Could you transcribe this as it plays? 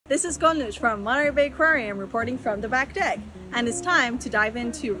This is Gonluch from Monterey Aquarium reporting from the back deck, and it's time to dive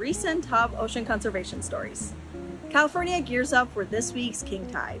into recent top ocean conservation stories. California gears up for this week's king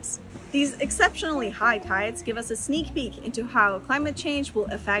tides. These exceptionally high tides give us a sneak peek into how climate change will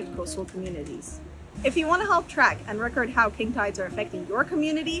affect coastal communities. If you want to help track and record how king tides are affecting your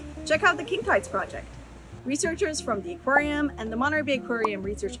community, check out the King Tides Project. Researchers from the Aquarium and the Monterey Aquarium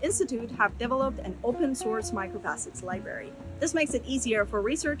Research Institute have developed an open-source microplastics library. This makes it easier for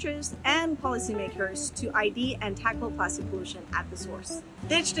researchers and policymakers to ID and tackle plastic pollution at the source.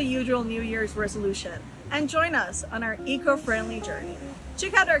 Ditch the usual New Year's resolution and join us on our eco-friendly journey.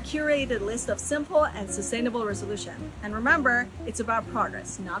 Check out our curated list of simple and sustainable resolutions. And remember, it's about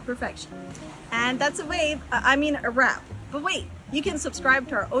progress, not perfection. And that's a wrap. But wait, you can subscribe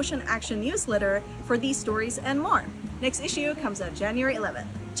to our Ocean Action newsletter for these stories and more. Next issue comes out January 11th.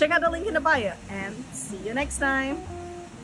 Check out the link in the bio and see you next time.